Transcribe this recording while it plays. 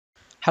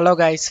Hello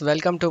guys,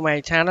 welcome to my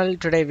channel.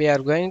 Today we are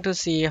going to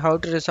see how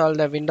to resolve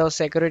the Windows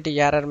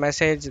security error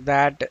message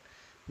that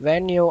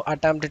when you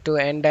attempt to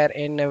enter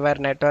in your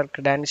network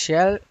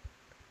credential,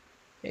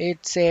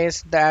 it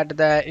says that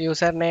the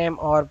username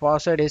or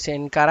password is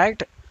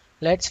incorrect.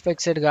 Let's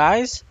fix it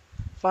guys.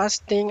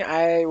 First thing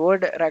I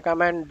would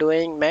recommend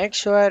doing, make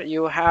sure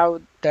you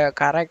have the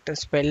correct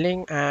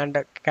spelling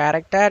and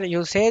character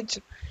usage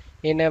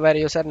in your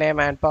username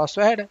and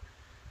password.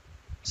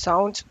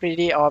 Sounds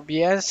pretty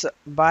obvious,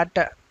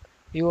 but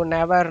you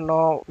never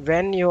know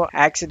when you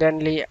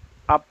accidentally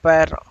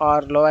upper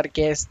or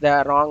lowercase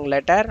the wrong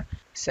letter.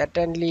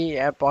 Certainly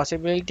a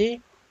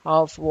possibility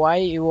of why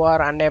you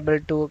are unable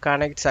to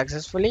connect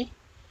successfully.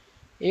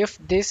 If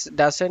this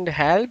doesn't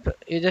help,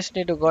 you just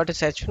need to go to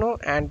search menu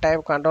and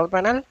type control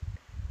panel.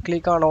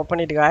 Click on open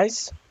it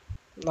guys.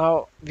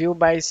 Now view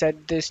by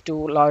set this to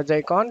large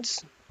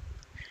icons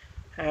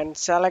and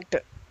select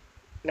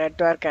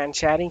network and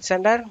sharing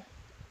center.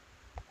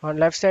 On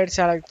left side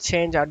select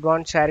change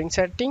advanced sharing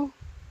setting.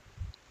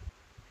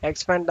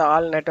 Expand the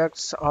all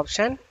networks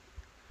option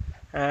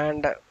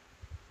and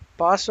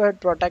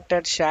password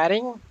protected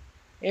sharing.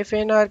 If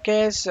in our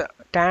case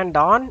turned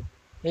on,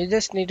 you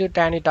just need to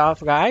turn it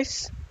off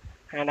guys,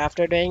 and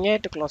after doing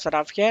it close it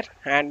off here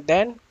and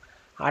then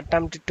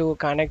attempt to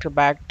connect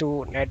back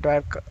to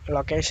network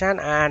location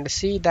and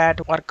see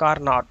that work or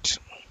not.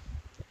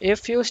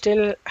 If you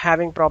still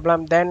having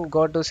problem, then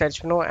go to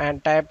search menu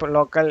and type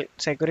local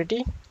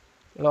security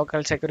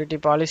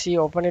policy.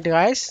 Open it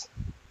guys.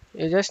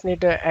 You just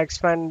need to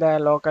expand the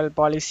local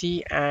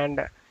policy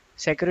and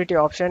security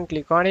option.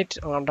 Click on it.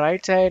 On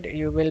right side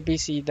you will be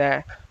see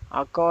the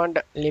account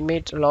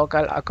limit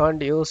local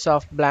account use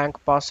of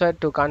blank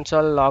password to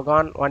console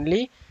logon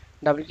only.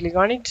 Double click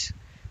on it.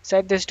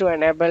 Set this to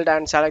enabled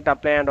and select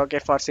apply and OK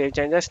for save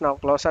changes. Now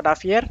close it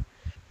off here.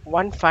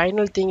 One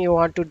final thing you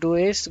want to do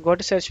is go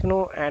to search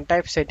menu and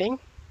type setting.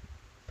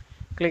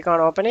 Click on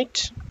open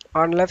it.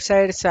 On left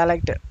side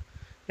select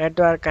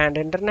network and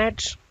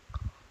internet.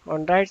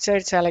 On right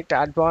side select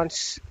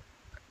advanced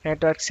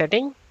network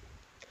setting.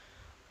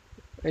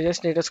 You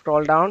just need to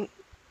scroll down,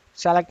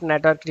 select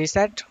network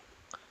reset,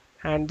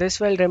 and this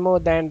will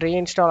remove then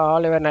reinstall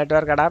all your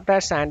network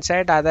adapters and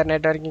set other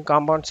networking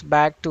components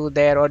back to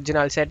their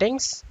original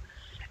settings.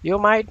 You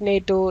might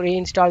need to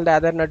reinstall the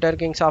other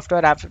networking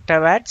software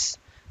afterwards,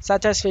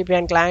 such as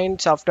VPN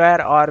client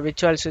software or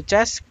virtual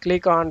switches.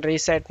 Click on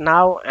reset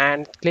now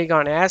and click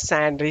on yes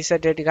and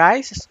reset it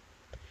guys.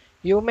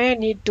 You may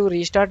need to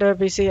restart your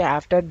PC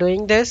after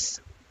doing this.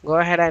 Go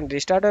ahead and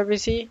restart your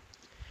PC.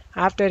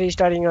 After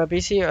restarting your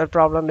PC, your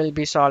problem will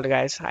be solved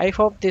guys. I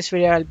hope this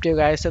video helped you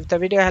guys. If the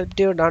video helped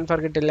you, don't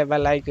forget to leave a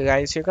like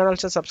guys. You can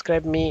also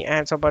subscribe me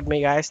and support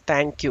me guys.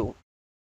 Thank you.